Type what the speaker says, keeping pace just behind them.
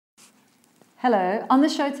Hello. On the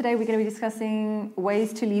show today, we're going to be discussing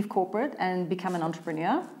ways to leave corporate and become an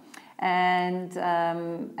entrepreneur, and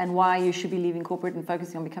why you should be leaving corporate and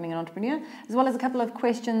focusing on becoming an entrepreneur, as well as a couple of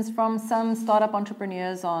questions from some startup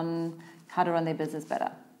entrepreneurs on how to run their business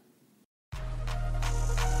better.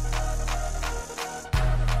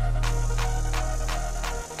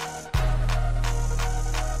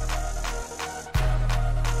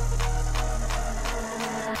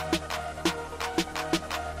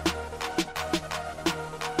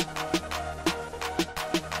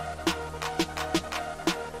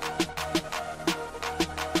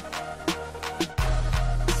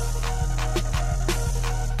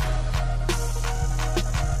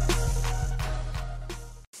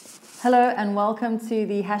 Hello and welcome to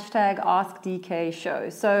the #AskDK show.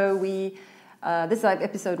 So this is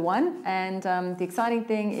episode 1, and the exciting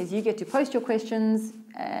thing is you get to post your questions,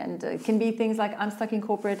 and it can be things like, I'm stuck in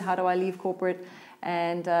corporate, how do I leave corporate?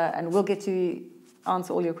 And we'll get to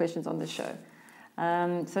answer all your questions on this show.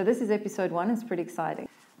 So this is episode 1, it's pretty exciting.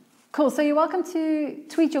 Cool, so you're welcome to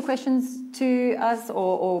tweet your questions to us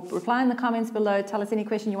or reply in the comments below. Tell us any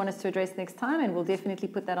question you want us to address next time, and we'll definitely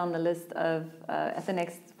put that on the list of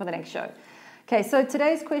for the next show. Okay, so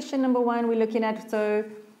today's question number 1 we're looking at, so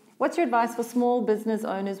what's your advice for small business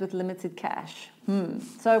owners with limited cash?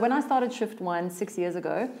 So when I started Shift 1 6 years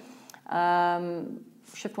ago,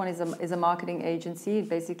 Shift 1 is a marketing agency.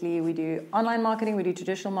 Basically, we do online marketing, we do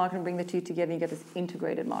traditional marketing, bring the two together, and you get this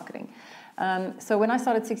integrated marketing. So when I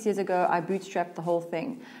started 6 years ago, I bootstrapped the whole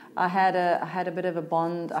thing. I had a bit of a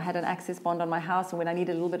bond. I had an access bond on my house, and when I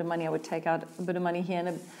needed a little bit of money, I would take out a bit of money here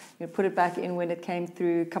and put it back in when it came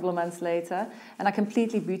through a couple of months later. And I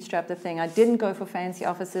completely bootstrapped the thing. I didn't go for fancy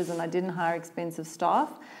offices, and I didn't hire expensive staff.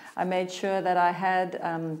 I made sure that I had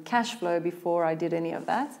cash flow before I did any of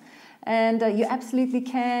that. And you absolutely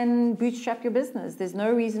can bootstrap your business. There's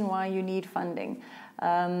no reason why you need funding.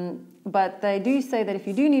 But they do say that if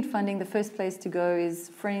you do need funding, the first place to go is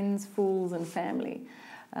friends, fools, and family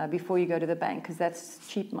before you go to the bank, because that's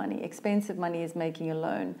cheap money. Expensive money is making a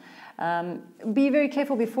loan. Be very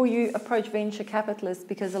careful before you approach venture capitalists,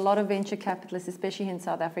 because a lot of venture capitalists, especially in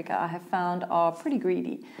South Africa, I have found are pretty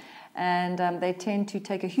greedy. And they tend to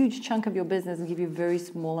take a huge chunk of your business and give you a very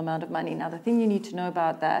small amount of money. Now, the thing you need to know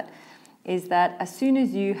about that is that as soon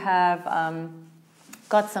as you have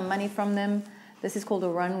got some money from them, this is called a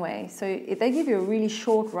runway. So if they give you a really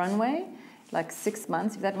short runway, like 6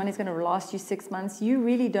 months, if that money is going to last you 6 months, you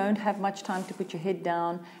really don't have much time to put your head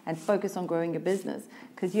down and focus on growing your business,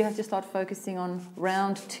 because you have to start focusing on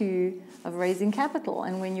round 2 of raising capital.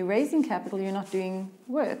 And when you're raising capital, you're not doing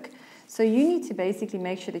work. So you need to basically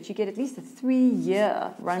make sure that you get at least a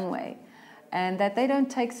 3-year runway, and that they don't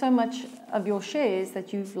take so much of your shares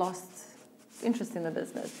that you've lost interest in the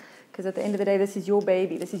business. Because at the end of the day, this is your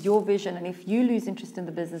baby, this is your vision, and if you lose interest in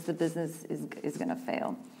the business is going to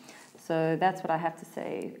fail. So that's what I have to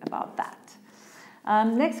say about that.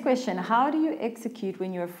 Next question, how do you execute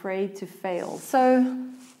when you're afraid to fail? So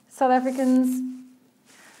South Africans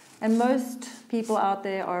and most people out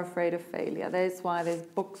there are afraid of failure. That's why there's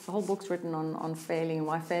whole books written on failing and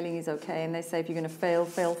why failing is okay. And they say if you're going to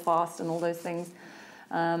fail fast and all those things.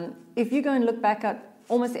 If you go and look back at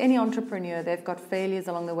almost any entrepreneur, they've got failures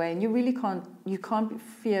along the way, and you really can't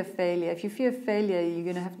fear failure. If you fear failure,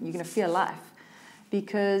 you're going to fear life,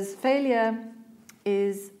 because failure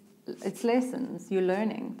it's lessons. You're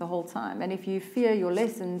learning the whole time, and if you fear your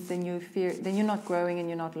lessons, then you're not growing and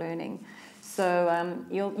you're not learning. So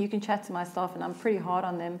you can chat to my staff, and I'm pretty hard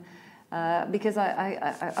on them. Because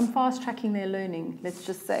I'm fast tracking their learning, let's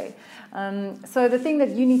just say. So the thing that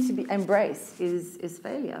you need to embrace is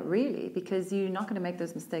failure, really, because you're not going to make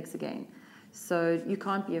those mistakes again. So you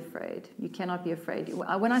can't be afraid. You cannot be afraid.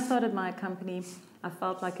 When I started my company, I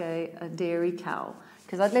felt like a dairy cow,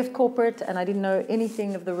 because I'd left corporate and I didn't know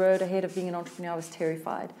anything of the road ahead of being an entrepreneur. I was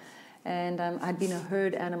terrified. And I'd been a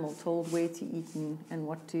herd animal, told where to eat and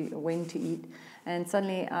when to eat. And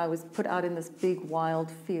suddenly I was put out in this big wild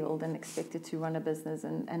field and expected to run a business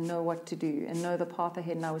and know what to do and know the path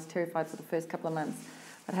ahead. And I was terrified for the first couple of months.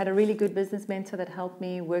 But I had a really good business mentor that helped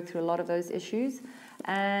me work through a lot of those issues.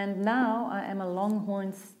 And now I am a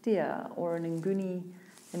longhorn steer, or an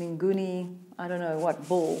Nguni, I don't know what,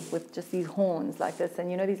 bull with just these horns like this. And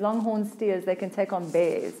these longhorn steers, they can take on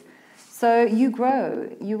bears. So you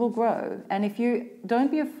will grow. And if you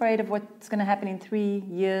don't be afraid of what's going to happen in 3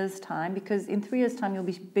 years' time, because in 3 years' time you'll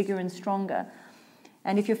be bigger and stronger.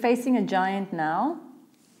 And if you're facing a giant now,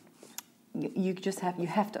 you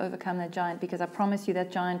have to overcome that giant, because I promise you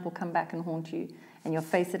that giant will come back and haunt you. And you'll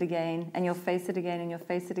face it again, and you'll face it again, and you'll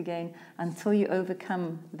face it again until you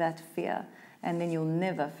overcome that fear. And then you'll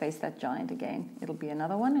never face that giant again. It'll be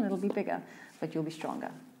another one and it'll be bigger, but you'll be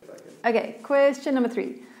stronger. Okay, question number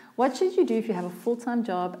 3. What should you do if you have a full-time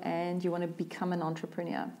job and you want to become an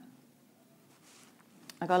entrepreneur?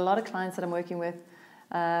 I've got a lot of clients that I'm working with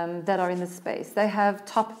that are in this space. They have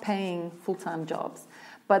top-paying full-time jobs,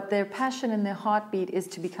 but their passion and their heartbeat is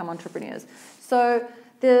to become entrepreneurs. So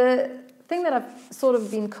the thing that I've sort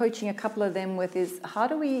of been coaching a couple of them with is, how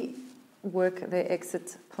do we work their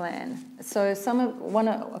exit plan? So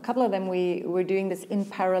a couple of them, we're doing this in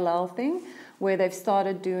parallel thing, where they've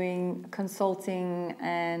started doing consulting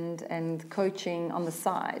and coaching on the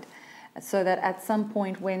side, so that at some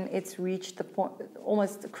point when it's reached the point,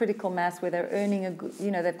 almost a critical mass, where they're earning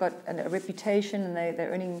they've got a reputation and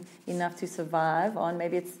they're earning enough to survive on.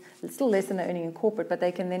 Maybe it's still less than they're earning in corporate, but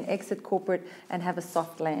they can then exit corporate and have a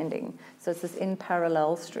soft landing. So it's this in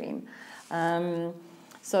parallel stream.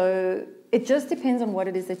 So it just depends on what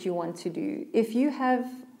it is that you want to do.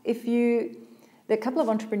 There are a couple of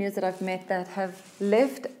entrepreneurs that I've met that have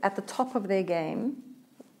left at the top of their game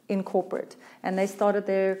in corporate, and they started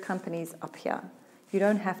their companies up here. You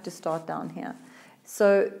don't have to start down here.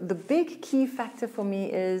 So the big key factor for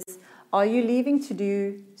me is, are you leaving to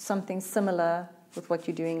do something similar with what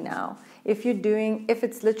you're doing now? If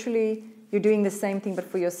it's literally you're doing the same thing but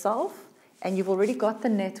for yourself, and you've already got the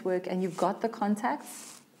network and you've got the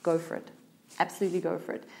contacts, go for it. Absolutely go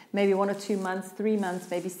for it. Maybe 1 or 2 months, 3 months,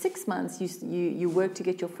 maybe 6 months, you work to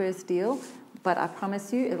get your first deal, but I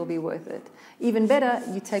promise you it'll be worth it. Even better,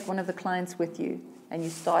 you take one of the clients with you and you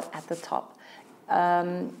start at the top.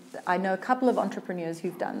 I know a couple of entrepreneurs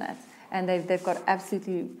who've done that, and they've got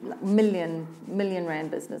absolutely million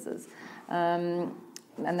rand businesses, and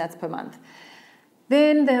that's per month.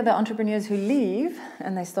 Then there are the entrepreneurs who leave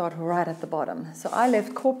and they start right at the bottom. So I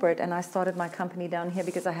left corporate and I started my company down here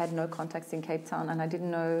because I had no contacts in Cape Town and I didn't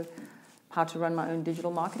know how to run my own digital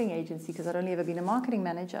marketing agency, because I'd only ever been a marketing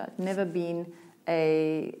manager. I'd never been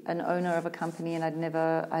an owner of a company, and I'd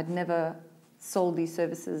never sold these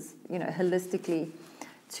services, holistically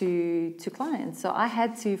to clients. So I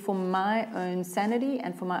had to, for my own sanity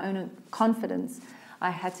and for my own confidence, I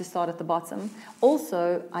had to start at the bottom.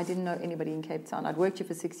 Also, I didn't know anybody in Cape Town. I'd worked here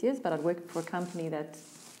for 6 years, but I'd worked for a company that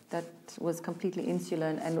was completely insular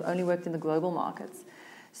and only worked in the global markets.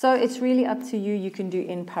 So it's really up to you. You can do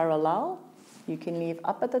in parallel. You can leave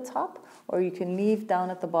up at the top, or you can leave down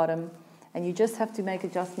at the bottom, and you just have to make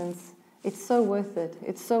adjustments. It's so worth it.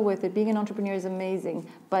 It's so worth it. Being an entrepreneur is amazing,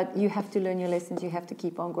 but you have to learn your lessons. You have to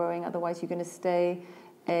keep on growing. Otherwise, you're going to stay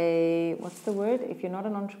what's the word? If you're not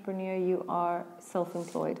an entrepreneur, you are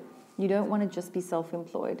self-employed. You don't want to just be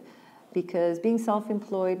self-employed, because being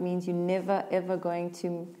self-employed means you're never, ever going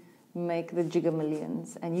to make the jigger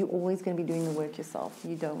millions, and you're always going to be doing the work yourself.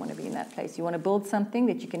 You don't want to be in that place. You want to build something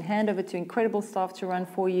that you can hand over to incredible staff to run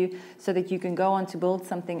for you, so that you can go on to build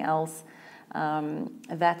something else.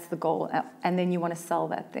 That's the goal. And then you want to sell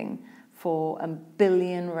that thing for R1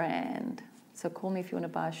 billion. So call me if you want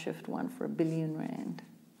to buy a Shift 1 for R1 billion.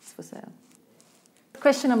 It's for sale.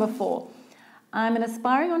 Question number 4. I'm an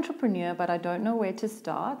aspiring entrepreneur, but I don't know where to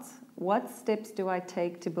start. What steps do I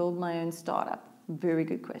take to build my own startup? Very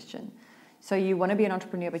good question. So you want to be an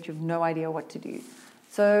entrepreneur, but you have no idea what to do.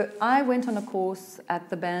 So I went on a course at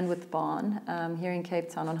the Bandwidth Barn here in Cape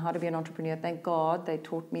Town on how to be an entrepreneur. Thank God they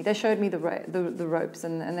taught me. They showed me the ropes,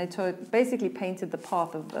 and they basically painted the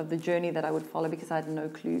path of the journey that I would follow, because I had no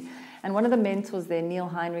clue. And one of the mentors there, Neil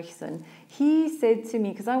Heinrichsen, he said to me,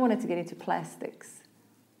 because I wanted to get into plastics.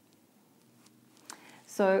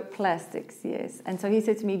 So plastics, yes. And so he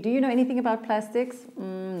said to me, do you know anything about plastics?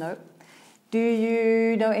 No. Do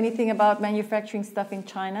you know anything about manufacturing stuff in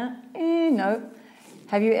China? No.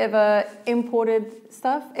 Have you ever exported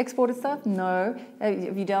stuff? No.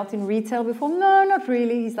 Have you dealt in retail before? No, not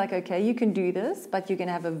really. He's like, okay, you can do this, but you're going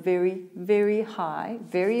to have a very, very high,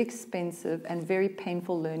 very expensive, and very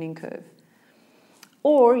painful learning curve.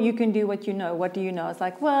 Or you can do what you know. What do you know? It's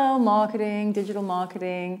like, well, marketing, digital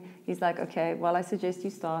marketing. He's like, okay, well, I suggest you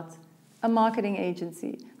start a marketing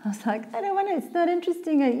agency. I was like, I don't want to. It's not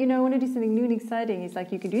interesting. I want to do something new and exciting. He's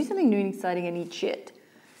like, you can do something new and exciting and eat shit.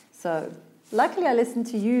 So luckily, I listened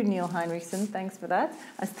to you, Neil Heinrichsen. Thanks for that.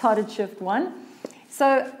 I started Shift 1.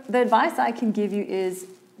 So the advice I can give you is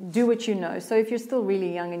do what you know. So if you're still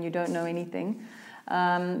really young and you don't know anything,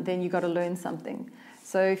 then you've got to learn something.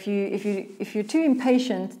 So if you're too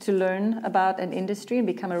impatient to learn about an industry and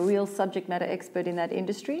become a real subject matter expert in that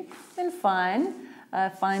industry, then fine.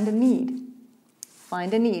 Find a need.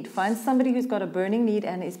 Find somebody who's got a burning need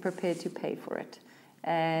and is prepared to pay for it.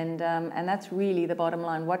 And that's really the bottom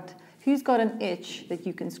line. Who's got an itch that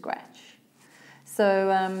you can scratch?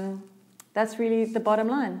 So That's really the bottom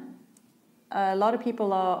line. A lot of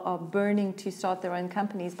people are burning to start their own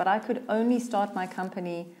companies, but I could only start my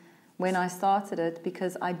company when I started it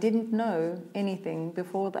because I didn't know anything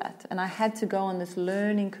before that. And I had to go on this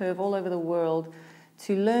learning curve all over the world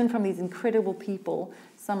to learn from these incredible people,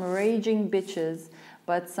 some raging bitches,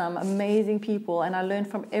 but some amazing people. And I learned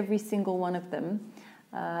from every single one of them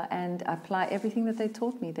and apply everything that they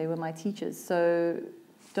taught me. They were my teachers. So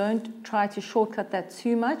don't try to shortcut that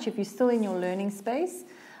too much. If you're still in your learning space,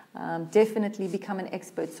 definitely become an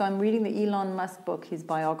expert. So I'm reading the Elon Musk book, his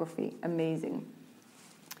biography. Amazing.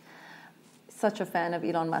 Such a fan of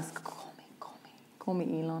Elon Musk. Call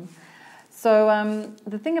me Elon. So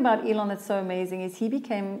the thing about Elon that's so amazing is he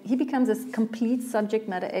becomes a complete subject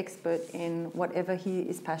matter expert in whatever he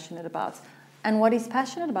is passionate about. And what he's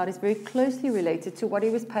passionate about is very closely related to what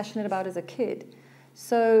he was passionate about as a kid.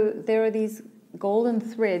 So there are these golden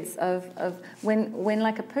threads of when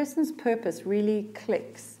like a person's purpose really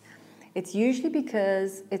clicks. It's usually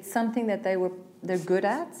because it's something that they're good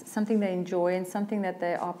at, something they enjoy, and something that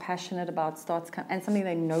they are passionate about and something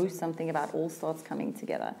they know something about all starts coming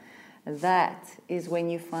together. That is when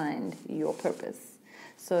you find your purpose.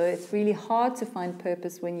 So it's really hard to find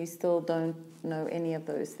purpose when you still don't know any of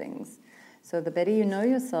those things. So the better you know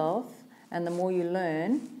yourself, and the more you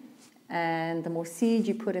learn, and the more seed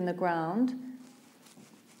you put in the ground,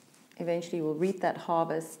 eventually you will reap that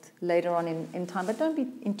harvest later on in time. But don't be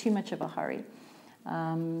in too much of a hurry.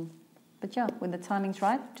 But yeah, when the timing's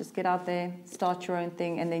right, just get out there, start your own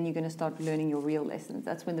thing, and then you're going to start learning your real lessons.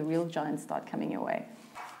 That's when the real giants start coming your way.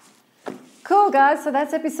 Cool, guys. So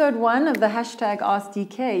that's episode 1 of the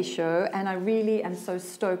 #AskDK show, and I really am so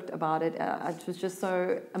stoked about it. It was just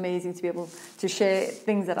so amazing to be able to share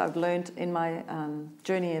things that I've learned in my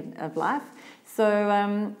journey of life. So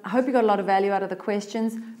I hope you got a lot of value out of the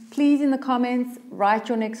questions. Please, in the comments, write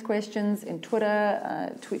your next questions in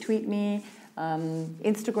Twitter, tweet me,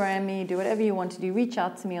 Instagram me, do whatever you want to do. Reach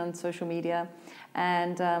out to me on social media,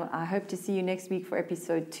 and I hope to see you next week for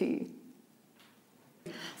episode 2.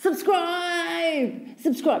 Subscribe!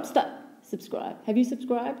 Subscribe. Have you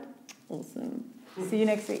subscribed? Awesome. See you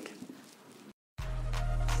next week.